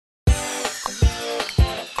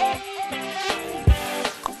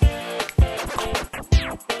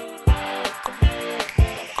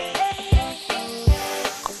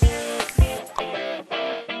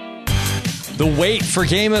The wait for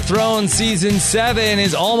Game of Thrones Season 7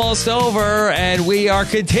 is almost over, and we are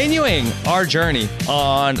continuing our journey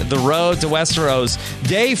on the road to Westeros.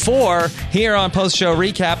 Day 4 here on Post Show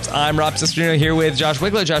Recaps. I'm Rob Cesternino here with Josh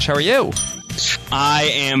Wigler. Josh, how are you?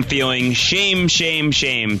 I am feeling shame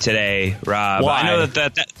today, Rob. Why? I know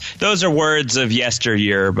that those are words of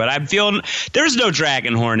yesteryear, but I'm feeling there's no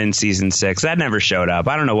Dragonhorn in season 6. That never showed up.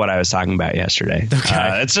 I don't know what I was talking about yesterday. Okay.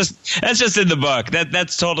 That's just in the book.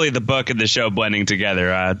 That's totally the book and the show blending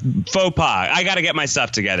together. Faux pas. I got to get my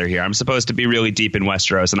stuff together here. I'm supposed to be really deep in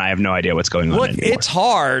Westeros, and I have no idea what's going on anymore. It's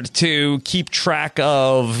hard to keep track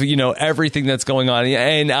of everything that's going on,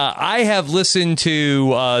 and I have listened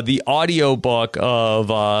to the audio book of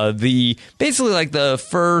basically like the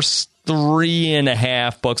first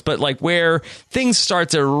 3.5 books, but like where things start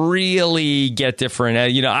to really get different.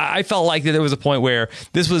 I felt like that there was a point where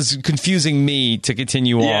this was confusing me to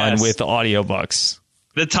continue on with the audiobooks.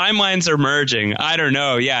 The timelines are merging. I don't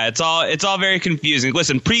know. Yeah, it's all very confusing.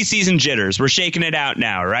 Listen, preseason jitters. We're shaking it out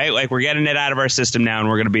now, right? Like we're getting it out of our system now, and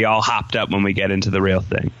we're going to be all hopped up when we get into the real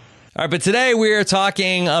thing. All right, but today we are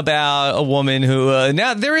talking about a woman who,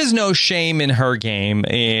 now there is no shame in her game,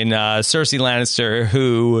 in Cersei Lannister,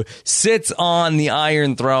 who sits on the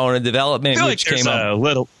Iron Throne, a development I feel which like came up. A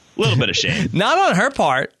little bit of shame. Not on her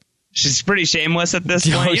part. She's pretty shameless at this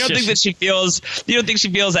point. You don't think she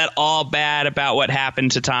feels at all bad about what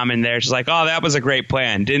happened to Tom in there? She's like, oh, that was a great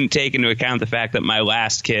plan. Didn't take into account the fact that my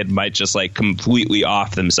last kid might just like completely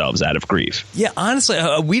off themselves out of grief. Yeah, honestly,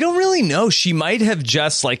 we don't really know. She might have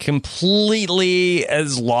just like completely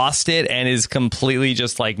has lost it and is completely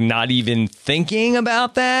just like not even thinking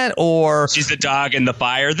about that, or she's the dog in the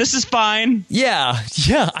fire. This is fine. Yeah.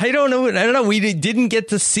 I don't know. We didn't get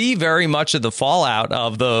to see very much of the fallout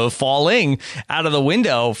of the falling out of the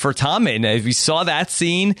window for Tommen. We saw that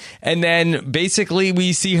scene, and then basically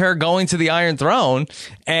we see her going to the Iron Throne,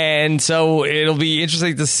 and so it'll be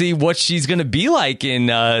interesting to see what she's going to be like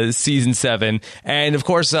in season 7. And of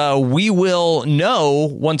course, we will know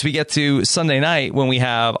once we get to Sunday night when we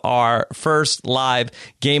have our first live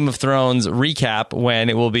Game of Thrones recap, when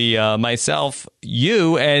it will be myself,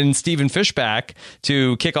 you, and Stephen Fishback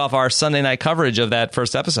to kick off our Sunday night coverage of that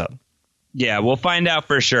first episode. Yeah, we'll find out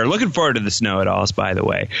for sure. Looking forward to the Snow-It-Alls, by the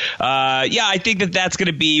way. I think that's going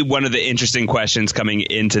to be one of the interesting questions coming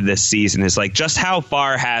into this season is like, just how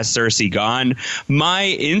far has Cersei gone? My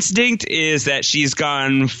instinct is that she's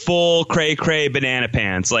gone full cray-cray banana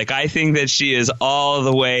pants. Like, I think that she is all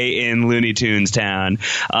the way in Looney Tunes town.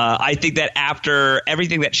 I think that after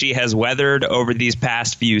everything that she has weathered over these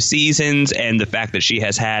past few seasons, and the fact that she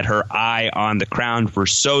has had her eye on the crown for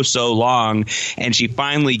so long, and she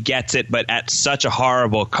finally gets it, but at such a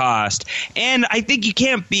horrible cost. And I think you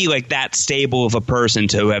can't be like that stable of a person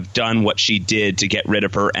to have done what she did to get rid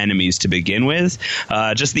of her enemies to begin with.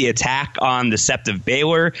 Just the attack on the Sept of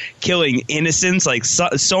Baelor, killing innocents, like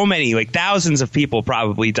so many, like thousands of people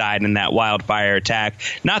probably died in that wildfire attack.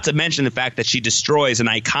 Not to mention the fact that she destroys an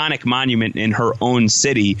iconic monument in her own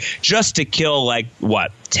city just to kill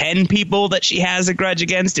 10 people that she has a grudge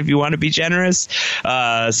against, if you want to be generous.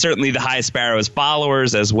 Certainly the High Sparrow's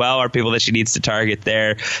followers as well are people that she needs to target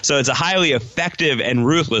there. So it's a highly effective and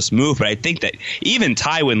ruthless move, but I think that even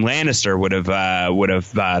Tywin Lannister would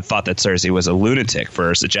have thought that Cersei was a lunatic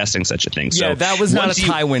for suggesting such a thing. Yeah, so that was not a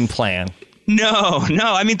Tywin plan. No.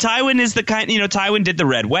 I mean, Tywin is the kind, Tywin did the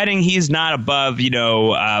Red Wedding. He's not above,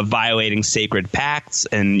 violating sacred pacts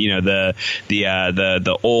and,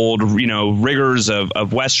 the old, rigors of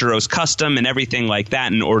Westeros custom and everything like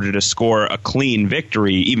that in order to score a clean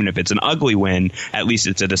victory. Even if it's an ugly win, at least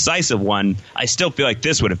it's a decisive one. I still feel like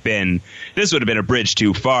this would have been a bridge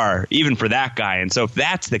too far, even for that guy. And so if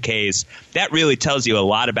that's the case, that really tells you a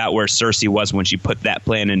lot about where Cersei was when she put that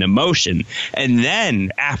plan into motion. And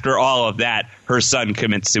then after all of that, her son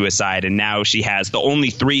commits suicide, and now she has the only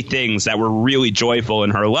 3 things that were really joyful in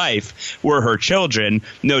her life were her children.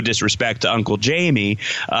 No disrespect to Uncle Jamie.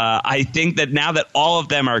 I think that now that all of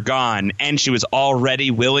them are gone and she was already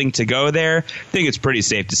willing to go there, I think it's pretty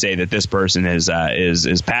safe to say that this person is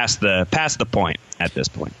past the point at this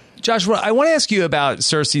point. Josh, I want to ask you about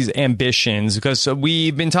Cersei's ambitions, because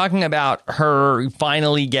we've been talking about her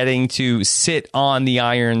finally getting to sit on the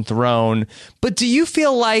Iron Throne. But do you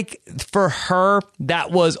feel like for her,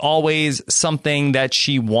 that was always something that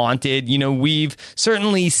she wanted? We've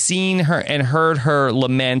certainly seen her and heard her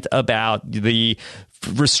lament about the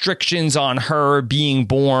restrictions on her being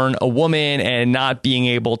born a woman and not being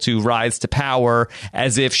able to rise to power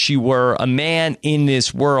as if she were a man in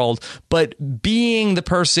this world, but being the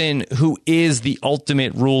person who is the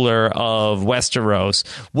ultimate ruler of Westeros.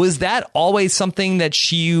 Was that always something that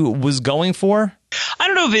she was going for? I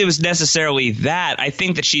don't know if it was necessarily that. I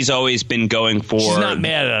think that she's always been going for... She's not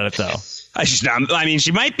mad at it, though. She's not, I mean,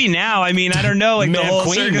 she might be now. I mean, I don't know. Like Mad the whole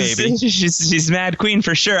Queen, maybe. She's Mad Queen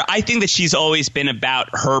for sure. I think that she's always been about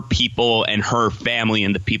her people and her family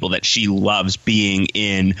and the people that she loves being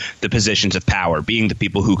in the positions of power, being the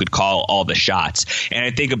people who could call all the shots. And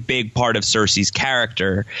I think a big part of Cersei's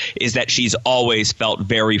character is that she's always felt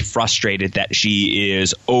very frustrated that she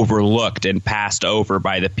is overlooked and passed over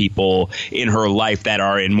by the people in her life that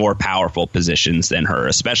are in more powerful positions than her,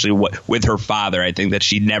 especially with her father. I think that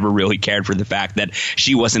she never really cared for the fact that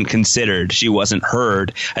she wasn't considered, she wasn't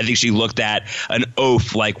heard. I think she looked at an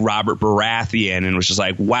oaf like Robert Baratheon and was just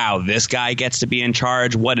like, wow, this guy gets to be in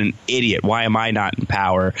charge? What an idiot. Why am I not in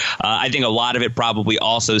power? I think a lot of it probably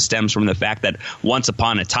also stems from the fact that once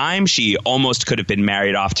upon a time, she almost could have been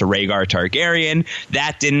married off to Rhaegar Targaryen.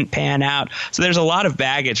 That didn't pan out. So there's a lot of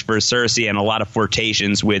baggage for Cersei and a lot of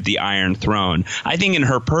flirtations with the Iron Throne. I think in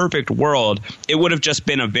her perfect world, it would have just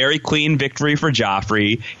been a very clean victory for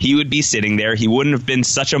Joffrey. He would be sitting there. He wouldn't have been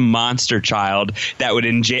such a monster child that would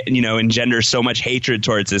engender so much hatred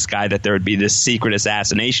towards this guy that there would be this secret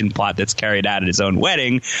assassination plot that's carried out at his own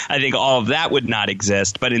wedding. I think all of that would not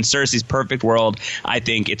exist. But in Cersei's perfect world, I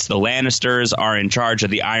think it's the Lannisters are in charge of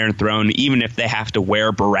the Iron Throne, even if they have to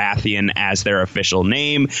wear Baratheon as their official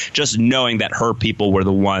name, just knowing that her people were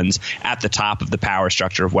the ones at the top of the power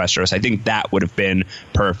structure of Westeros. I think that would have been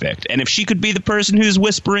perfect. And if she could be the person who's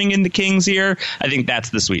whispering in the king's ear, I think that's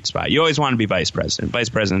the sweet spot. You always want to be vice president. Vice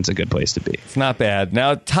president's a good place to be. It's not bad.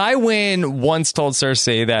 Now, Tywin once told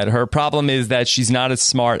Cersei that her problem is that she's not as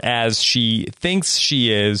smart as she thinks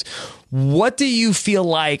she is. What do you feel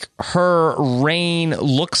like her reign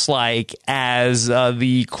looks like as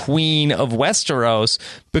the Queen of Westeros?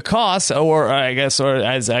 Because,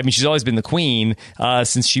 she's always been the queen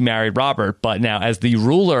since she married Robert, but now as the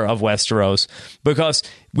ruler of Westeros, because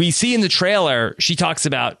we see in the trailer, she talks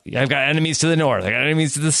about, I've got enemies to the north, I got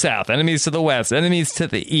enemies to the south, enemies to the west, enemies to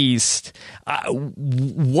the east.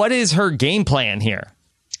 What is her game plan here?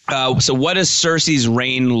 So what does Cersei's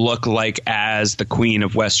reign look like as the Queen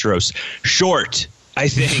of Westeros? Short. I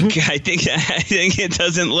think it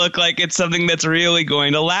doesn't look like it's something that's really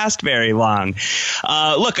going to last very long.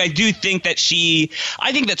 Look, I think that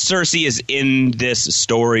Cersei is in this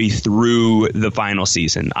story through the final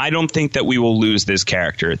season. I don't think that we will lose this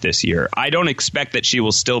character this year. I don't expect that she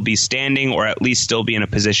will still be standing or at least still be in a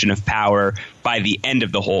position of power by the end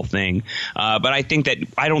of the whole thing. But I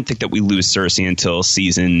don't think that we lose Cersei until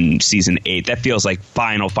season 8. That feels like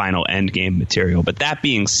final end game material. But that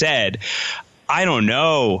being said, I don't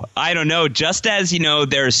know. Just as,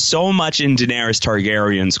 there's so much in Daenerys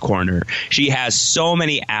Targaryen's corner. She has so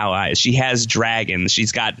many allies. She has dragons.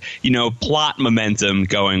 She's got, plot momentum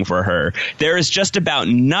going for her. There is just about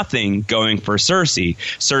nothing going for Cersei.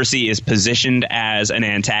 Cersei is positioned as an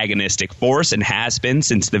antagonistic force and has been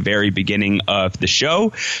since the very beginning of the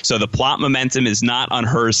show. So the plot momentum is not on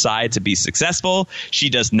her side to be successful. She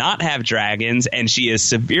does not have dragons, and she is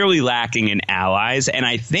severely lacking in allies. And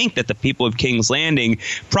I think that the people of King's Landing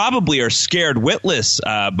probably are scared witless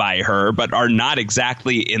by her, but are not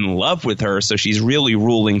exactly in love with her. So she's really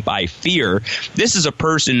ruling by fear. This is a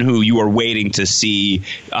person who you are waiting to see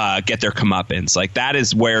get their comeuppance. Like, that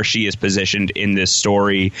is where she is positioned in this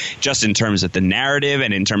story, just in terms of the narrative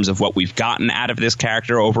and in terms of what we've gotten out of this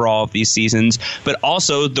character over all of these seasons, but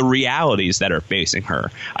also the realities that are facing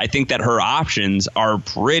her. I think that her options are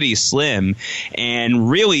pretty slim,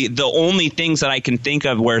 and really the only things that I can think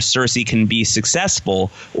of where Cersei can be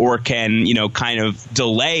successful or can, kind of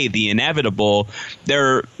delay the inevitable,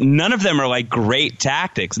 none of them are like great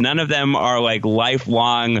tactics. None of them are like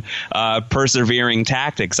lifelong persevering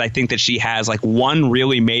tactics. I think that she has like one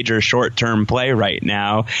really major short-term play right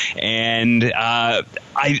now, and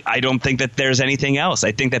I don't think that there's anything else.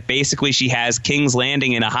 I think that basically she has King's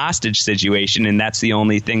Landing in a hostage situation, and that's the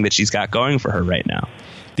only thing that she's got going for her right now.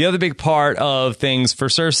 The other big part of things for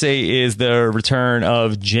Cersei is the return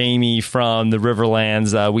of Jaime from the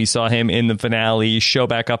Riverlands. We saw him in the finale show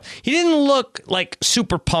back up. He didn't look like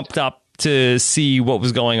super pumped up to see what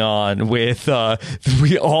was going on with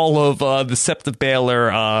all of the Sept of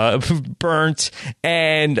Baelor burnt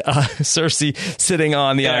and Cersei sitting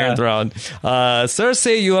on the Iron Throne.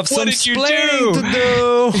 Cersei, you have some explaining to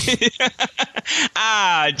do.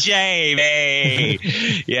 Jamie.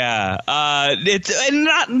 Yeah. It's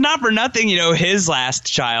and not for nothing, his last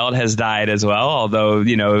child has died as well, although,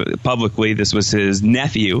 publicly this was his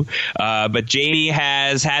nephew. But Jamie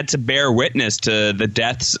has had to bear witness to the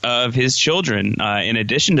deaths of his children, in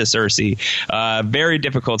addition to Cersei. Very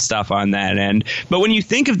difficult stuff on that end. But when you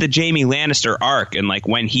think of the Jamie Lannister arc and like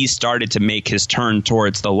when he started to make his turn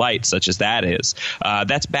towards the light, such as that is,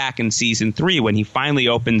 that's back in season 3 when he finally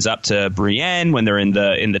opens up to Brienne when they're in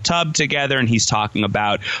the tub together, and he's talking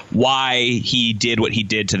about why he did what he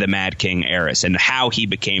did to the Mad King Aerys and how he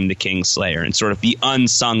became the Kingslayer, and sort of the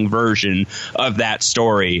unsung version of that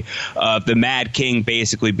story of the Mad King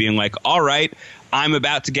basically being like, all right, I'm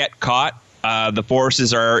about to get caught. The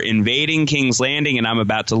forces are invading King's Landing, and I'm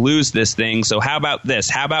about to lose this thing. So how about this?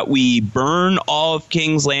 How about we burn all of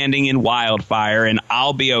King's Landing in wildfire, and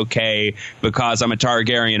I'll be okay because I'm a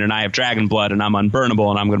Targaryen and I have dragon blood and I'm unburnable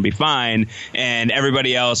and I'm going to be fine. And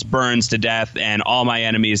everybody else burns to death and all my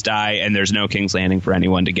enemies die and there's no King's Landing for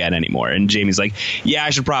anyone to get anymore. And Jaime's like, yeah, I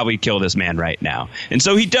should probably kill this man right now. And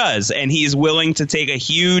so he does, and he's willing to take a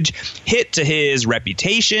huge hit to his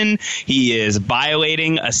reputation. He is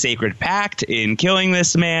violating a sacred pact in killing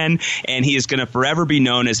this man, and he is going to forever be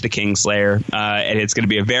known as the Kingslayer, and it's going to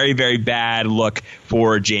be a very, very bad look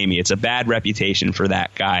for Jaime. It's a bad reputation for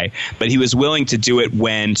that guy, but he was willing to do it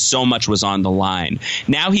when so much was on the line.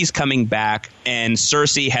 Now he's coming back, and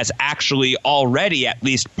Cersei has actually already at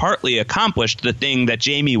least partly accomplished the thing that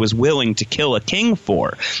Jaime was willing to kill a king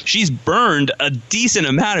for. She's burned a decent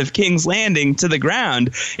amount of King's Landing to the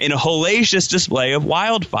ground in a hellacious display of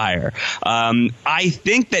wildfire. I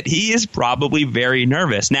think that he is probably very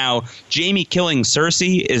nervous. Now, Jaime killing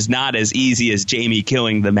Cersei is not as easy as Jaime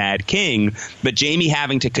killing the Mad King, but Jaime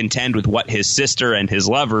having to contend with what his sister and his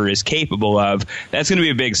lover is capable of, that's going to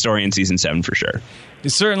be a big story in season 7 for sure. It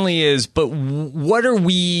certainly is, but what are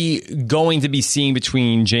we going to be seeing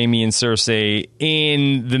between Jaime and Cersei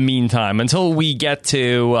in the meantime until we get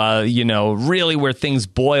to, really where things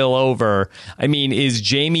boil over? I mean, is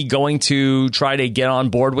Jaime going to try to get on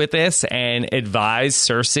board with this and advise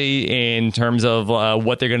Cersei in terms of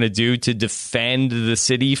what they're going to do to defend the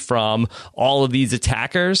city from all of these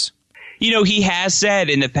attackers? He has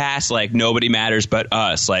said in the past, like, nobody matters but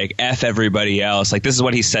us, like, F everybody else. Like, this is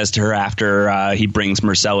what he says to her after he brings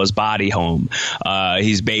Myrcella's body home.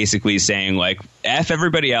 He's basically saying, like, F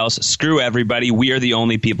everybody else, screw everybody, we are the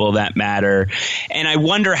only people that matter. And I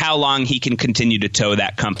wonder how long he can continue to toe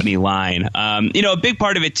that company line. A big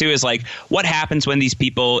part of it, too, is, like, what happens when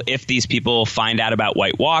if these people find out about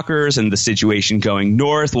White Walkers and the situation going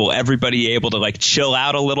north? Will everybody able to, like, chill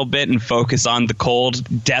out a little bit and focus on the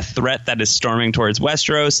cold death threat that is storming towards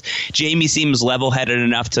Westeros? Jaime seems level-headed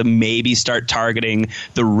enough to maybe start targeting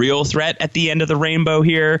the real threat at the end of the rainbow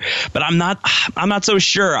here, but I'm not so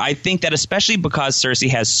sure. I think that especially because Cersei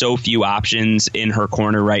has so few options in her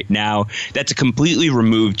corner right now, that to completely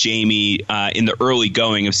remove Jaime in the early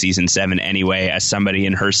going of season 7 anyway as somebody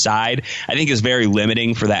in her side, I think is very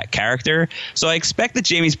limiting for that character. So I expect that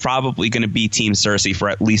Jaime's probably going to be Team Cersei for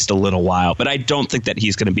at least a little while, but I don't think that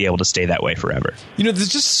he's going to be able to stay that way forever. There's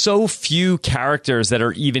just so few characters that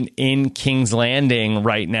are even in King's Landing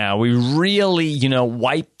right now. We really,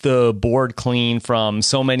 wiped the board clean from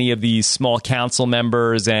so many of these small council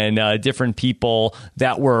members and different people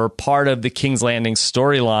that were part of the King's Landing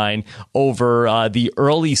storyline over the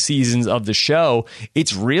early seasons of the show.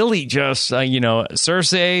 It's really just,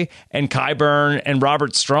 Cersei and Qyburn and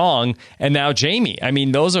Robert Strong and now Jaime. I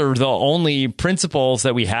mean, those are the only principals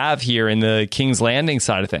that we have here in the King's Landing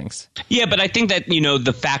side of things. Yeah, but I think that,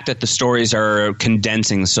 the fact that the stories are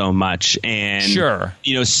condensing so much and, sure,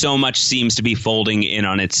 so much seems to be folding in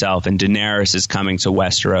on itself, and Daenerys is coming to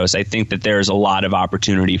Westeros. I think that there's a lot of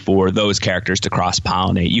opportunity for those characters to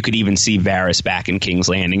cross-pollinate. You could even see Varys back in King's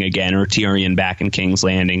Landing again, or Tyrion back in King's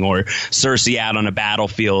Landing, or Cersei out on a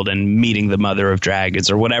battlefield and meeting the Mother of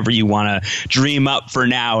Dragons, or whatever you want to dream up for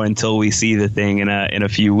now until we see the thing in a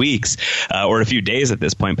few weeks, or a few days at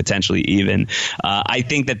this point, potentially even. I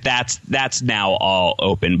think that's now all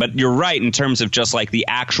open. But you're right in terms of just like the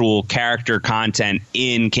actual character content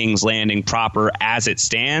in King's Landing proper as it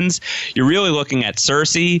stands. You're really looking at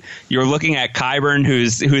Cersei. You're looking at Qyburn,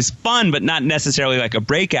 who's fun, but not not necessarily like a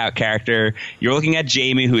breakout character. You're looking at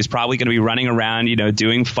Jaime, who is probably going to be running around,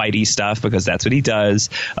 doing fighty stuff because that's what he does.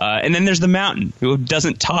 And then there's the Mountain, who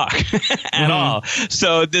doesn't talk at all.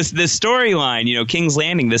 So this storyline, King's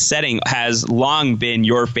Landing, this setting has long been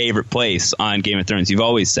your favorite place on Game of Thrones. You've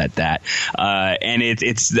always said that. And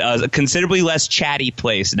it's a considerably less chatty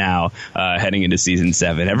place now heading into season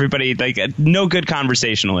 7. Everybody, no good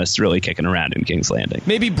conversationalists really kicking around in King's Landing.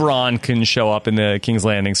 Maybe Bronn can show up in the King's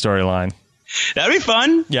Landing storyline. That'd be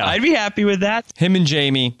fun. Yeah. I'd be happy with that. Him and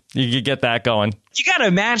Jaime, you could get that going. You got to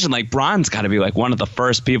imagine, Bronn's got to be one of the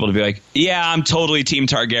first people to be like, yeah, I'm totally Team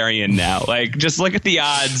Targaryen now. Just look at the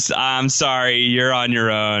odds. I'm sorry, you're on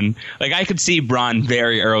your own. I could see Bronn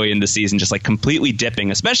very early in the season just completely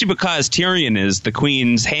dipping, especially because Tyrion is the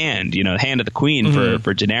queen's hand, hand of the queen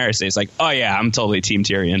for Daenerys. And it's oh yeah, I'm totally Team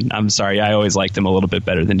Tyrion. I'm sorry, I always liked him a little bit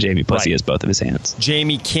better than Jaime, plus he has both of his hands.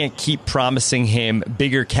 Jaime can't keep promising him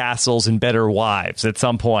bigger castles and better wives. At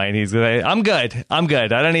some point, he's going to, I'm good.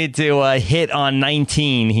 I don't need to hit on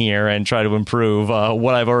 19 here and try to improve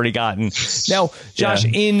what I've already gotten. Now, Josh,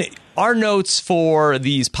 in our notes for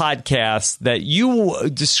these podcasts that you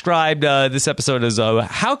described this episode as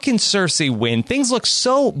how can Cersei win? Things look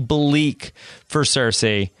so bleak for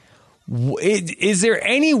Cersei. Is there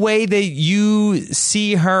any way that you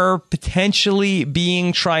see her potentially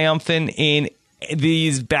being triumphant in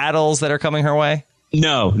these battles that are coming her way?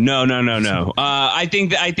 No. I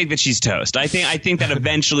think that she's toast. I think that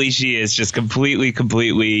eventually she is just completely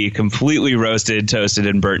roasted, toasted,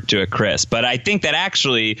 and burnt to a crisp. But I think that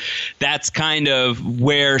actually that's kind of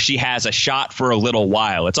where she has a shot for a little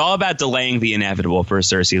while. It's all about delaying the inevitable for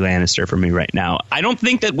Cersei Lannister for me right now. I don't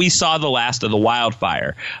think that we saw the last of the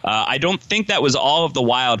wildfire. I don't think that was all of the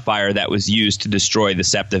wildfire that was used to destroy the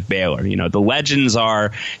Sept of Baelor. The legends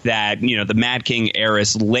are that the Mad King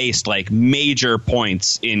Aerys laced major points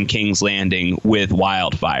in King's Landing with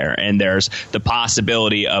wildfire, and there's the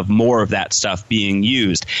possibility of more of that stuff being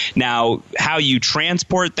used. Now, how you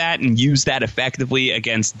transport that and use that effectively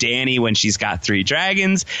against Dany when she's got 3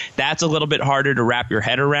 dragons, that's a little bit harder to wrap your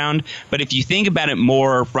head around. But if you think about it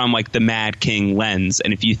more from the Mad King lens,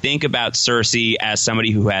 and if you think about Cersei as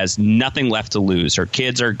somebody who has nothing left to lose, her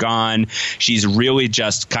kids are gone, she's really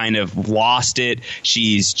just kind of lost it,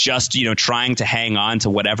 she's just trying to hang on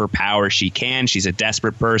to whatever power she can. She's a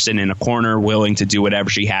desperate person in a corner willing to do whatever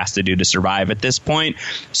she has to do to survive at this point.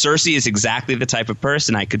 Cersei is exactly the type of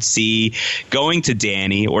person I could see going to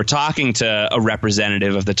Dany or talking to a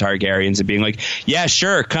representative of the Targaryens and being yeah,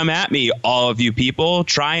 sure, come at me, all of you people.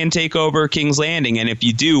 Try and take over King's Landing, and if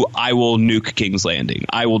you do, I will nuke King's Landing.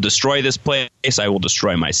 I will destroy this place. I will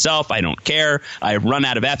destroy myself. I don't care. I have run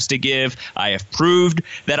out of F's to give. I have proved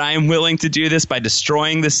that I am willing to do this by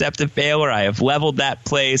destroying the Sept of Baelor. I have leveled that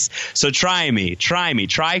place. So try me.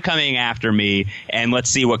 Try coming after me, and let's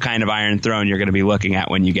see what kind of Iron Throne you're going to be looking at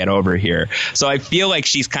when you get over here. So I feel like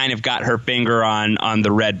she's kind of got her finger on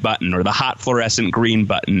the red button, or the hot fluorescent green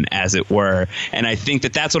button, as it were. And I think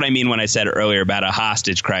that that's what I mean when I said earlier about a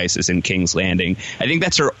hostage crisis in King's Landing. I think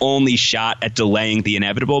that's her only shot at delaying the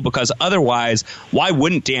inevitable, because otherwise, why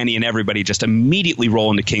wouldn't Dany and everybody just immediately roll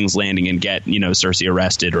into King's Landing and get, Cersei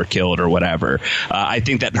arrested or killed or whatever? I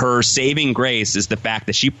think that her saving grace is the fact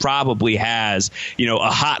that she probably has, a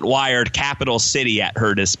hot-wired capital city at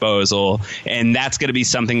her disposal, and that's going to be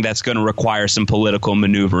something that's going to require some political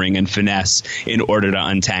maneuvering and finesse in order to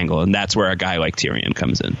untangle, and that's where a guy like Tyrion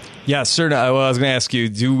comes in. Yeah, sir. I was going to ask you,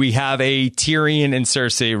 do we have a Tyrion and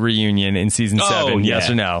Cersei reunion in season 7? Yeah. Yes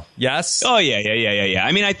or no? Yes? Oh, yeah.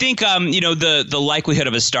 I mean, I think, the likelihood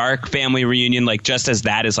of a Stark family reunion, just as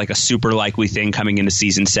that is a super likely thing coming into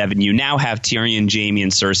season 7, you now have Tyrion, Jaime,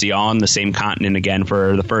 and Cersei all on the same continent again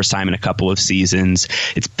for the first time in a couple of seasons.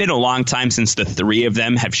 It's been a long time since the 3 of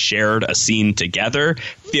them have shared a scene together.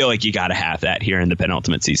 Feel like you got to have that here in the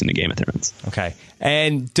penultimate season of Game of Thrones. Okay.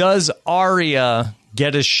 And does Arya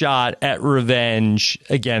get a shot at revenge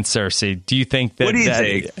against Cersei? Do you think that... What do you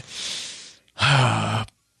think?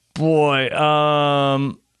 Boy,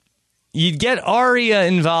 you'd get Arya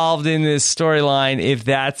involved in this storyline if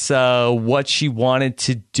that's what she wanted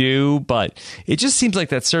to do, but it just seems like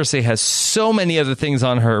that Cersei has so many other things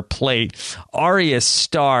on her plate. Arya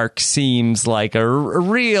Stark seems like a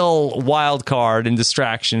real wild card and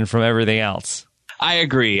distraction from everything else. I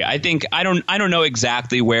agree. I think I don't know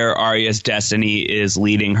exactly where Arya's destiny is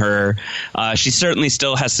leading her. She certainly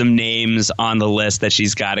still has some names on the list that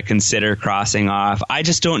she's got to consider crossing off. I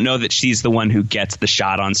just don't know that she's the one who gets the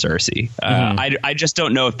shot on Cersei. I just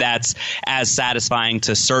don't know if that's as satisfying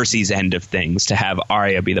to Cersei's end of things to have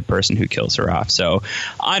Arya be the person who kills her off. So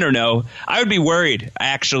I don't know. I would be worried,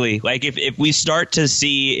 actually. Like if we start to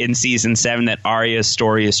see in season 7 that Arya's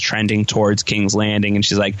story is trending towards King's Landing and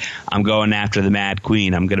she's like, I'm going after the Mad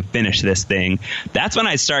Queen, I'm going to finish this thing. That's when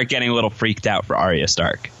I start getting a little freaked out for Arya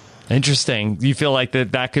Stark. Interesting. Do you feel like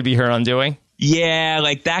that could be her undoing? Yeah,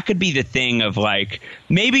 like that could be the thing of like,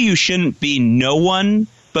 maybe you shouldn't be no one,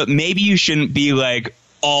 but maybe you shouldn't be like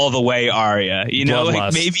all the way Arya, you know,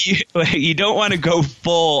 like maybe you don't want to go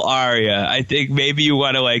full Arya. I think maybe you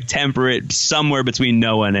want to like temper it somewhere between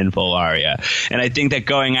no one and full Arya. And I think that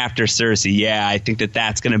going after Cersei, yeah, I think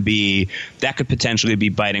that could potentially be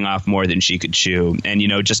biting off more than she could chew. And, you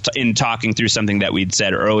know, just in talking through something that we'd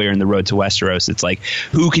said earlier in the Road to Westeros, it's like,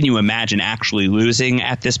 who can you imagine actually losing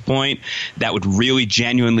at this point that would really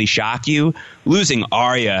genuinely shock you? Losing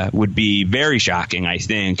Arya would be very shocking, I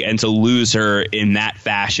think, and to lose her in that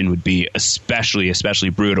fashion would be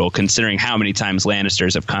especially brutal, considering how many times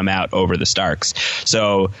Lannisters have come out over the Starks.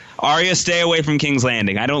 So Arya, stay away from King's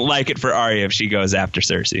Landing. I don't like it for Arya if she goes after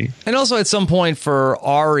Cersei. And also at some point for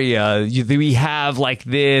Arya, we have like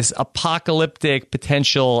this apocalyptic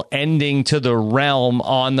potential ending to the realm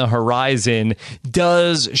on the horizon.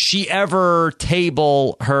 Does she ever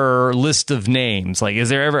table her list of names? Like, is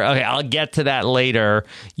there ever, okay, I'll get to that later.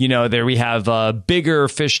 You know, there we have a bigger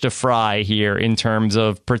fish to fry here in terms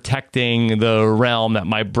of protecting the realm that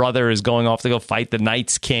my brother is going off to go fight the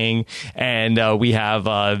Night's King. And we have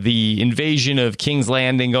the invasion of King's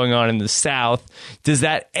Landing going on in the south. Does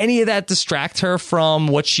any of that distract her from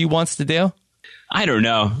what she wants to do? I don't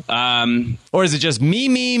know. Or is it just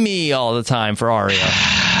me all the time for Arya?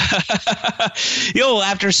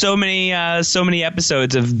 After so many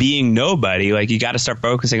episodes of being nobody, like you got to start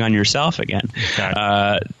focusing on yourself again.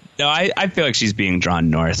 Okay. No, I feel like she's being drawn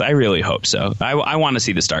north. I really hope so. I want to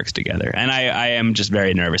see the Starks together. And I am just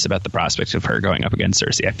very nervous about the prospect of her going up against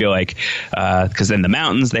Cersei. I feel like because then the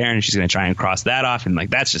mountain's there and she's going to try and cross that off. And like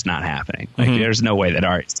that's just not happening. Like there's no way that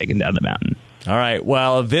Arya's taking down the mountain. All right.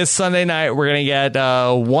 Well, this Sunday night, we're going to get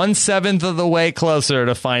 1/7 of the way closer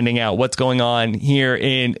to finding out what's going on here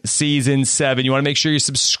in season 7. You want to make sure you're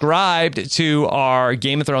subscribed to our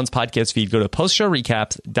Game of Thrones podcast feed. Go to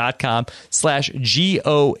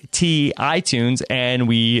postshowrecaps.com/GOT iTunes. And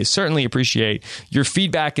we certainly appreciate your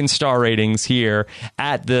feedback and star ratings here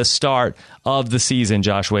at the start of the season,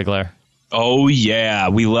 Josh Wigler. Oh, yeah.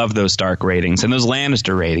 We love those Stark ratings and those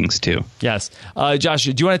Lannister ratings, too. Yes. Josh,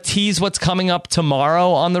 do you want to tease what's coming up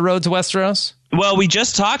tomorrow on the Road to Westeros? Well, we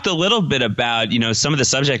just talked a little bit about, some of the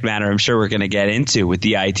subject matter I'm sure we're going to get into with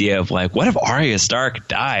the idea of, like, what if Arya Stark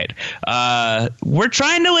died? We're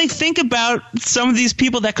trying to, think about some of these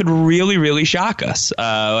people that could really, really shock us.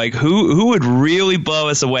 Who would really blow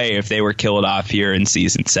us away if they were killed off here in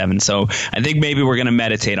season 7? So I think maybe we're going to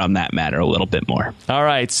meditate on that matter a little bit more. All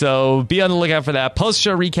right. So be on the lookout for that.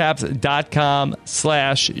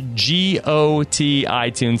 postshowrecaps.com/GOT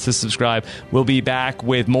iTunes to subscribe. We'll be back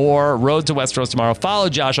with more Road to Westeros tomorrow. Follow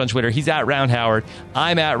Josh on Twitter. He's at Round Howard.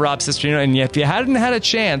 I'm at Rob Cistrino. And if you hadn't had a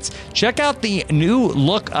chance, check out the new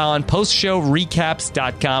look on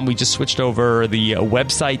postshowrecaps.com. We just switched over the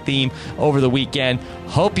website theme over the weekend.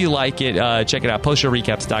 Hope you like it. Check it out.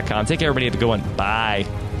 postshowrecaps.com. Take care, everybody. Have a good one. Bye.